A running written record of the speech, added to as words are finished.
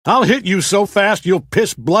I'll hit you so fast you'll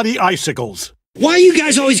piss bloody icicles. Why you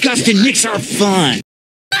guys always got to nix our fun?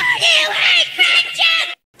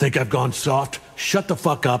 Think I've gone soft? Shut the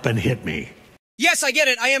fuck up and hit me. Yes, I get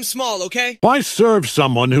it. I am small, okay? Why serve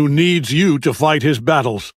someone who needs you to fight his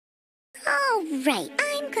battles? All right,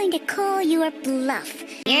 I'm going to call your bluff.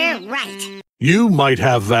 You're right. You might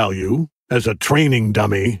have value as a training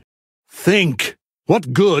dummy. Think.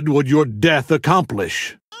 What good would your death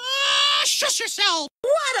accomplish? Shush yourself!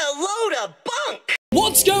 What a load of bunk!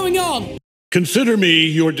 What's going on? Consider me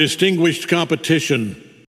your distinguished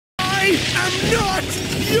competition. I am not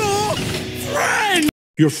your friend!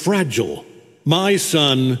 You're fragile. My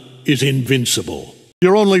son is invincible.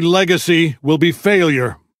 Your only legacy will be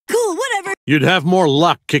failure. Cool, whatever. You'd have more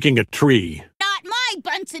luck kicking a tree. Not my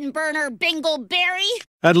Bunsen burner, Bingleberry.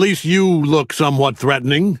 At least you look somewhat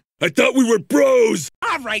threatening. I thought we were bros!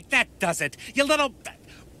 All right, that does it. You little...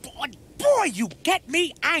 Boy, you get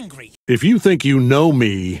me angry. If you think you know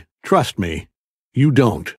me, trust me, you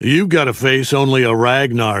don't. You got a face only a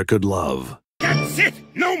Ragnar could love. That's it!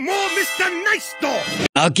 No more Mr. Nice Dog!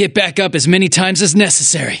 I'll get back up as many times as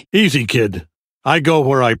necessary. Easy, kid. I go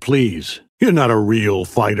where I please. You're not a real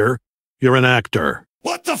fighter. You're an actor.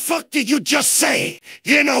 What the fuck did you just say?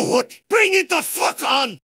 You know what? Bring it the fuck on!